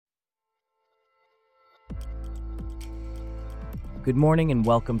Good morning and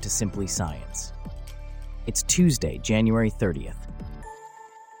welcome to Simply Science. It's Tuesday, January 30th.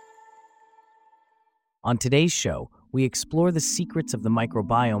 On today's show, we explore the secrets of the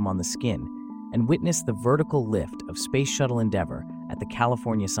microbiome on the skin and witness the vertical lift of Space Shuttle Endeavour at the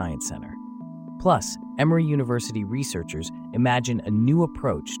California Science Center. Plus, Emory University researchers imagine a new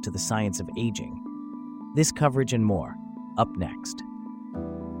approach to the science of aging. This coverage and more, up next.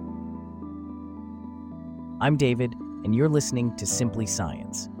 I'm David, and you're listening to Simply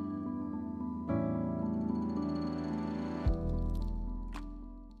Science.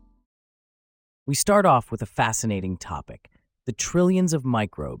 We start off with a fascinating topic. The trillions of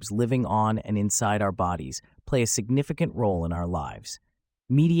microbes living on and inside our bodies play a significant role in our lives,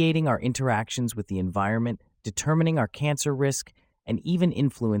 mediating our interactions with the environment, determining our cancer risk, and even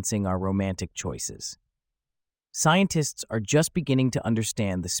influencing our romantic choices. Scientists are just beginning to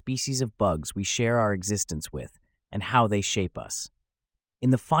understand the species of bugs we share our existence with and how they shape us. In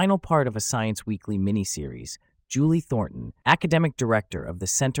the final part of a Science Weekly miniseries, Julie Thornton, academic director of the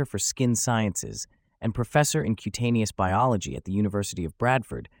Center for Skin Sciences and professor in cutaneous biology at the University of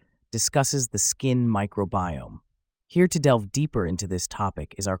Bradford, discusses the skin microbiome. Here to delve deeper into this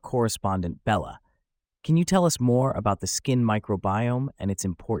topic is our correspondent, Bella. Can you tell us more about the skin microbiome and its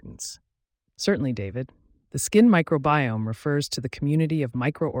importance? Certainly, David. The skin microbiome refers to the community of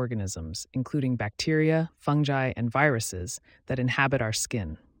microorganisms, including bacteria, fungi, and viruses, that inhabit our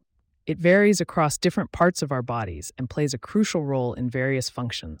skin. It varies across different parts of our bodies and plays a crucial role in various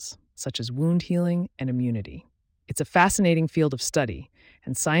functions, such as wound healing and immunity. It's a fascinating field of study,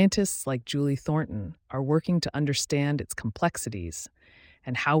 and scientists like Julie Thornton are working to understand its complexities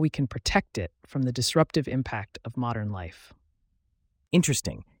and how we can protect it from the disruptive impact of modern life.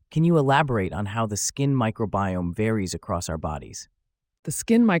 Interesting. Can you elaborate on how the skin microbiome varies across our bodies? The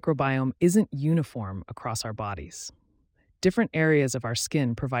skin microbiome isn't uniform across our bodies. Different areas of our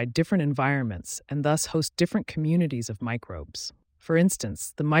skin provide different environments and thus host different communities of microbes. For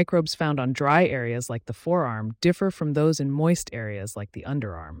instance, the microbes found on dry areas like the forearm differ from those in moist areas like the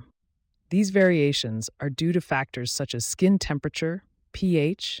underarm. These variations are due to factors such as skin temperature,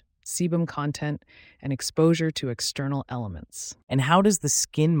 pH, sebum content, and exposure to external elements. And how does the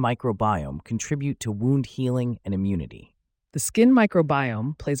skin microbiome contribute to wound healing and immunity? The skin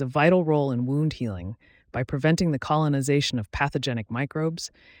microbiome plays a vital role in wound healing by preventing the colonization of pathogenic microbes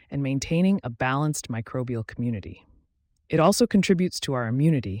and maintaining a balanced microbial community. It also contributes to our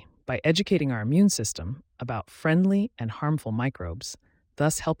immunity by educating our immune system about friendly and harmful microbes,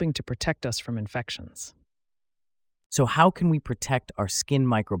 thus helping to protect us from infections. So how can we protect our skin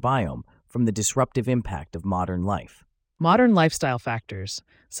microbiome from the disruptive impact of modern life? Modern lifestyle factors,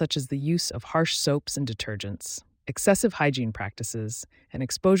 such as the use of harsh soaps and detergents, excessive hygiene practices, and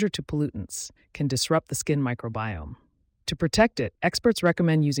exposure to pollutants, can disrupt the skin microbiome. To protect it, experts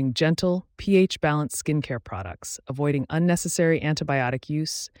recommend using gentle, pH-balanced skincare products, avoiding unnecessary antibiotic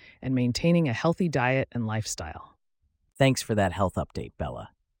use, and maintaining a healthy diet and lifestyle. Thanks for that health update, Bella.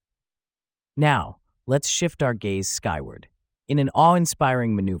 Now, let's shift our gaze skyward. In an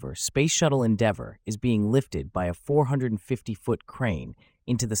awe-inspiring maneuver, Space Shuttle Endeavour is being lifted by a 450-foot crane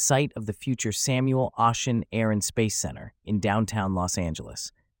into the site of the future Samuel Oschin Air and Space Center in downtown Los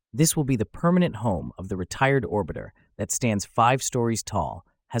Angeles. This will be the permanent home of the retired orbiter that stands 5 stories tall,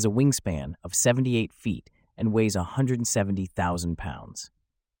 has a wingspan of 78 feet, and weighs 170,000 pounds.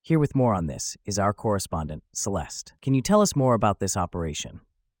 Here with more on this is our correspondent, Celeste. Can you tell us more about this operation?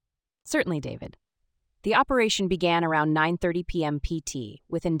 Certainly, David. The operation began around 9:30 p.m. PT,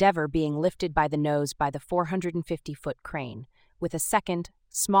 with Endeavour being lifted by the nose by the 450-foot crane, with a second,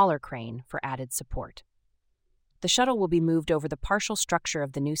 smaller crane for added support. The shuttle will be moved over the partial structure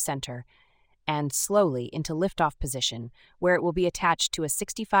of the new center and slowly into liftoff position, where it will be attached to a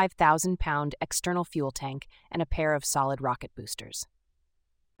 65,000-pound external fuel tank and a pair of solid rocket boosters.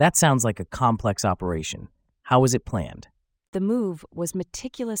 That sounds like a complex operation. How was it planned? The move was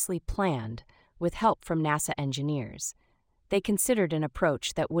meticulously planned with help from NASA engineers. They considered an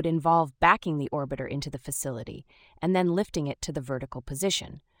approach that would involve backing the orbiter into the facility and then lifting it to the vertical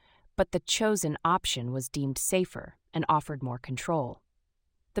position. But the chosen option was deemed safer and offered more control.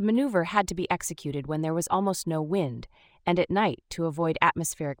 The maneuver had to be executed when there was almost no wind and at night to avoid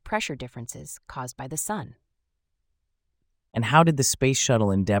atmospheric pressure differences caused by the sun. And how did the Space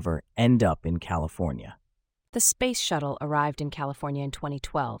Shuttle Endeavour end up in California? The Space Shuttle arrived in California in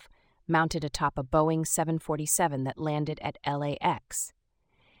 2012, mounted atop a Boeing 747 that landed at LAX.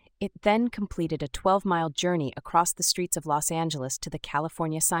 It then completed a 12-mile journey across the streets of Los Angeles to the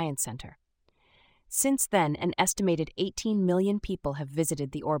California Science Center. Since then, an estimated 18 million people have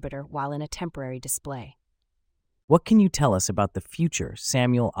visited the orbiter while in a temporary display. What can you tell us about the future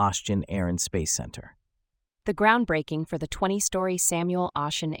Samuel Oschin Air and Space Center? The groundbreaking for the 20-story Samuel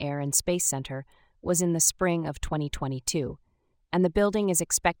Oschin Air and Space Center was in the spring of 2022, and the building is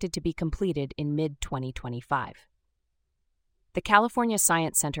expected to be completed in mid-2025. The California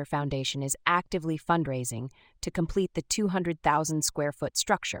Science Center Foundation is actively fundraising to complete the 200,000 square foot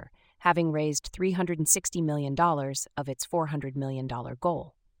structure, having raised $360 million of its $400 million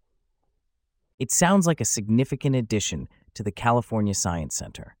goal. It sounds like a significant addition to the California Science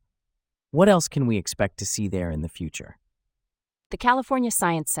Center. What else can we expect to see there in the future? The California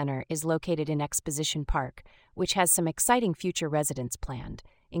Science Center is located in Exposition Park, which has some exciting future residents planned,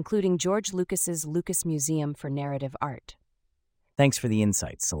 including George Lucas's Lucas Museum for Narrative Art. Thanks for the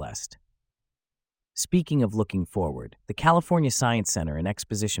insights, Celeste. Speaking of looking forward, the California Science Center in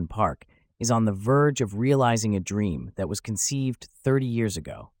Exposition Park is on the verge of realizing a dream that was conceived 30 years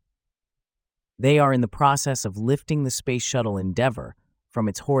ago. They are in the process of lifting the space shuttle Endeavour from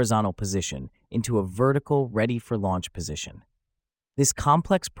its horizontal position into a vertical, ready-for-launch position. This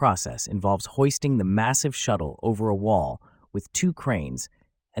complex process involves hoisting the massive shuttle over a wall with 2 cranes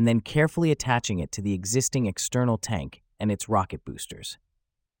and then carefully attaching it to the existing external tank and its rocket boosters.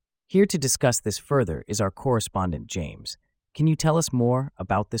 Here to discuss this further is our correspondent, James. Can you tell us more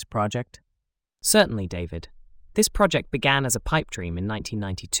about this project? Certainly, David. This project began as a pipe dream in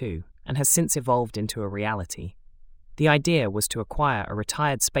 1992 and has since evolved into a reality. The idea was to acquire a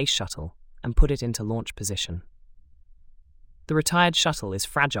retired space shuttle and put it into launch position. The retired shuttle is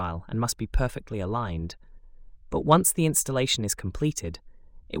fragile and must be perfectly aligned, but once the installation is completed,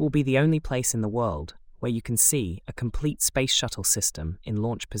 it will be the only place in the world where you can see a complete space shuttle system in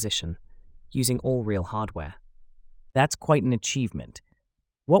launch position, using all real hardware. That's quite an achievement.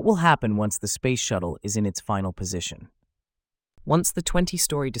 What will happen once the space shuttle is in its final position? Once the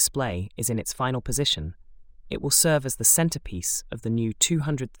 20-story display is in its final position, it will serve as the centerpiece of the new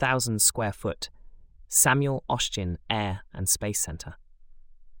 200,000 square foot Samuel Oschin Air and Space Center.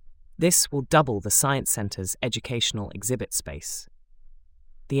 This will double the Science Center's educational exhibit space.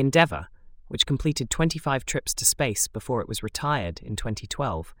 The Endeavour, which completed 25 trips to space before it was retired in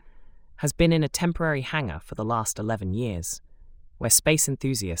 2012, has been in a temporary hangar for the last 11 years, where space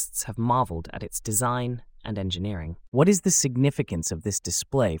enthusiasts have marveled at its design and engineering. What is the significance of this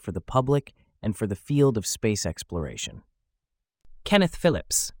display for the public and for the field of space exploration? Kenneth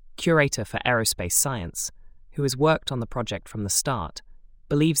Phillips, curator for aerospace science, who has worked on the project from the start,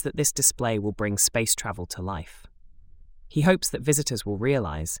 believes that this display will bring space travel to life. He hopes that visitors will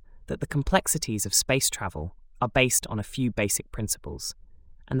realize that the complexities of space travel are based on a few basic principles,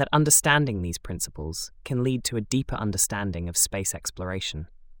 and that understanding these principles can lead to a deeper understanding of space exploration.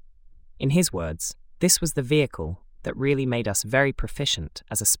 In his words, this was the vehicle that really made us very proficient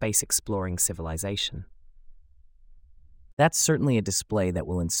as a space-exploring civilization. That's certainly a display that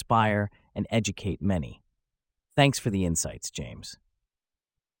will inspire and educate many. Thanks for the insights, James.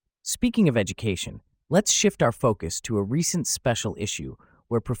 Speaking of education, let's shift our focus to a recent special issue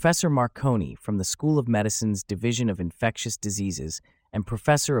where Professor Marconi from the School of Medicine's Division of Infectious Diseases and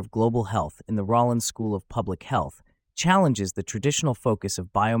Professor of Global Health in the Rollins School of Public Health challenges the traditional focus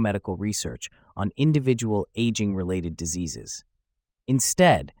of biomedical research on individual aging-related diseases.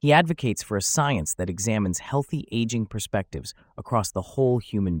 Instead, he advocates for a science that examines healthy aging perspectives across the whole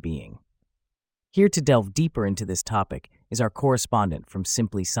human being. Here to delve deeper into this topic is our correspondent from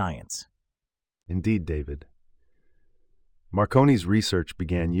Simply Science. Indeed, David. Marconi's research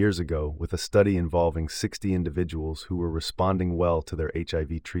began years ago with a study involving 60 individuals who were responding well to their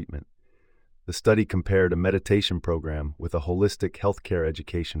HIV treatment. The study compared a meditation program with a holistic healthcare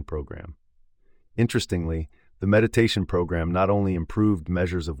education program. Interestingly, the meditation program not only improved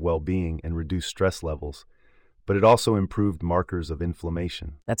measures of well-being and reduced stress levels, but it also improved markers of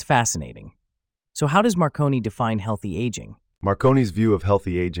inflammation. That's fascinating. So how does Marconi define healthy aging? Marconi's view of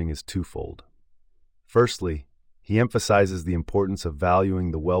healthy aging is twofold. Firstly, he emphasizes the importance of valuing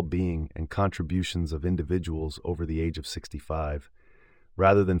the well-being and contributions of individuals over the age of 65,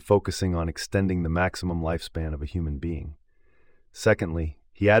 rather than focusing on extending the maximum lifespan of a human being. Secondly,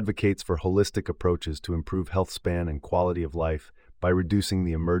 he advocates for holistic approaches to improve health span and quality of life by reducing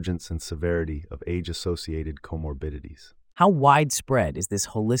the emergence and severity of age-associated comorbidities. How widespread is this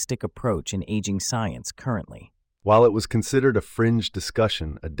holistic approach in aging science currently? While it was considered a fringe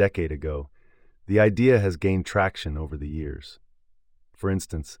discussion a decade ago, the idea has gained traction over the years. For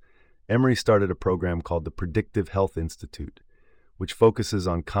instance, Emory started a program called the Predictive Health Institute, which focuses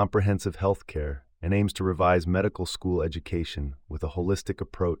on comprehensive health care and aims to revise medical school education with a holistic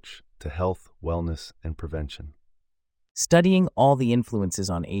approach to health, wellness, and prevention. Studying all the influences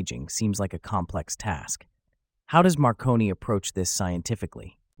on aging seems like a complex task. How does Marconi approach this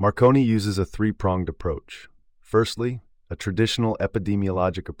scientifically? Marconi uses a three-pronged approach. Firstly, a traditional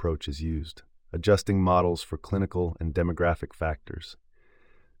epidemiologic approach is used, adjusting models for clinical and demographic factors.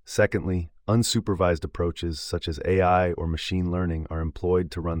 Secondly, unsupervised approaches such as AI or machine learning are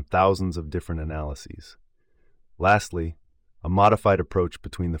employed to run thousands of different analyses. Lastly, a modified approach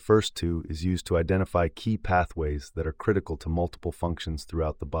between the first two is used to identify key pathways that are critical to multiple functions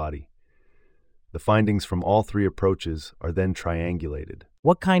throughout the body. The findings from all three approaches are then triangulated.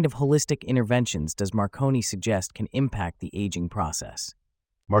 What kind of holistic interventions does Marconi suggest can impact the aging process?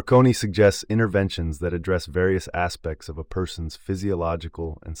 Marconi suggests interventions that address various aspects of a person's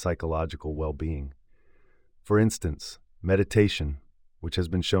physiological and psychological well-being. For instance, meditation, which has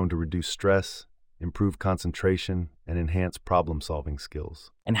been shown to reduce stress, improve concentration, and enhance problem-solving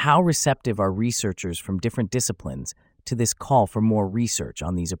skills. And how receptive are researchers from different disciplines to this call for more research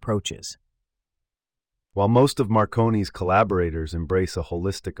on these approaches? While most of Marconi's collaborators embrace a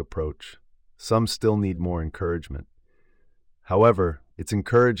holistic approach, some still need more encouragement. However, it's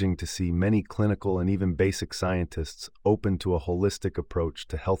encouraging to see many clinical and even basic scientists open to a holistic approach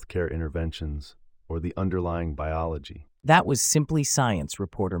to healthcare interventions or the underlying biology. That was Simply Science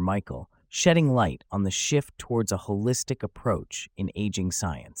reporter Michael, shedding light on the shift towards a holistic approach in aging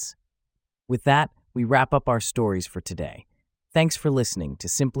science. With that, we wrap up our stories for today. Thanks for listening to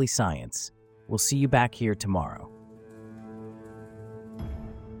Simply Science. We'll see you back here tomorrow.